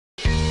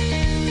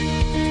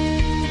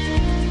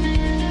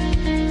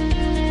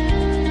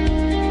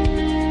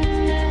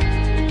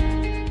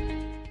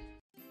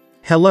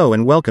Hello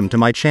and welcome to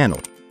my channel.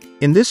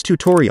 In this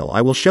tutorial I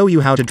will show you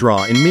how to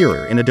draw in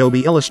Mirror in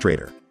Adobe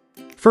Illustrator.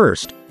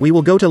 First, we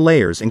will go to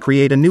Layers and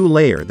create a new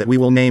layer that we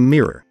will name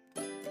Mirror.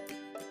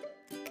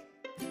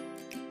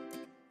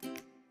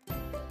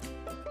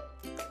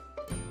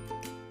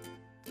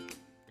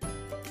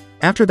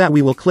 After that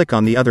we will click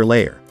on the other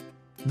layer.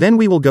 Then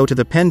we will go to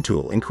the pen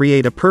tool and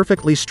create a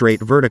perfectly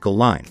straight vertical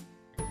line.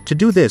 To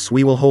do this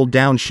we will hold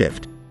down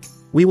Shift.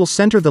 We will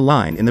center the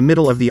line in the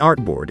middle of the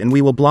artboard and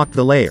we will block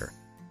the layer.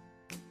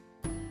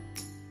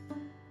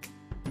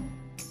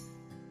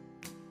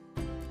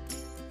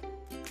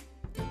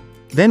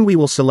 Then we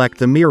will select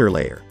the mirror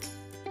layer.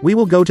 We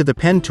will go to the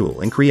pen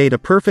tool and create a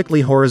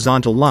perfectly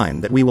horizontal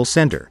line that we will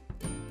center.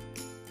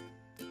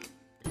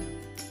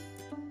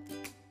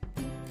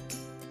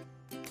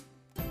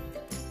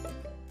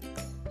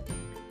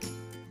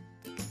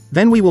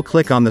 Then we will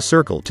click on the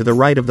circle to the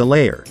right of the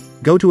layer,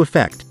 go to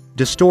Effect,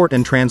 Distort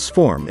and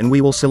Transform, and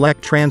we will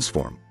select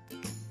Transform.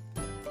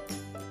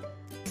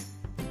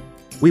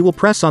 We will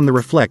press on the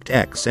Reflect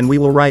X and we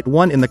will write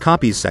 1 in the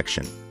Copies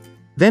section.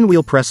 Then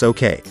we'll press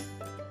OK.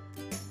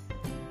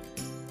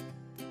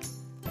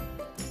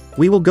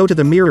 We will go to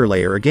the mirror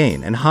layer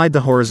again and hide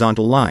the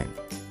horizontal line.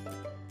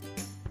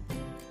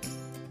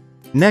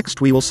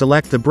 Next we will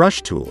select the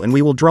brush tool and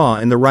we will draw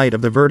in the right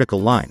of the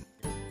vertical line.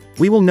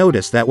 We will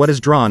notice that what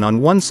is drawn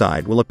on one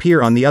side will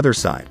appear on the other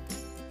side.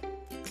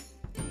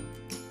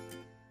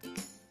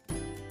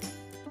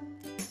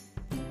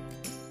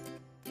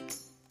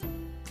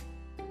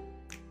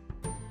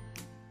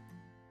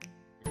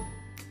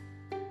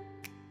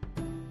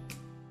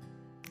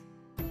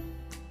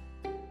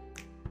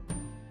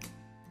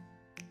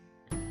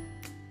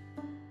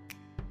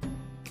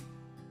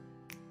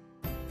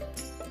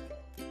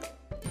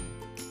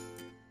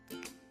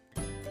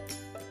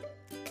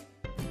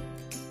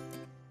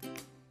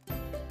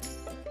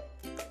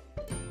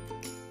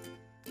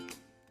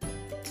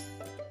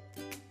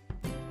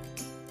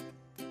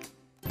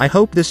 I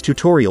hope this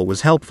tutorial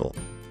was helpful.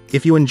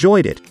 If you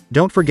enjoyed it,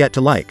 don't forget to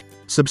like,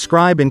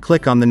 subscribe and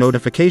click on the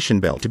notification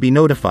bell to be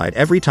notified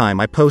every time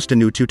I post a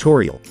new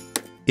tutorial.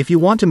 If you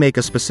want to make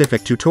a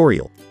specific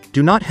tutorial,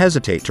 do not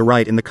hesitate to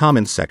write in the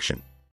comments section.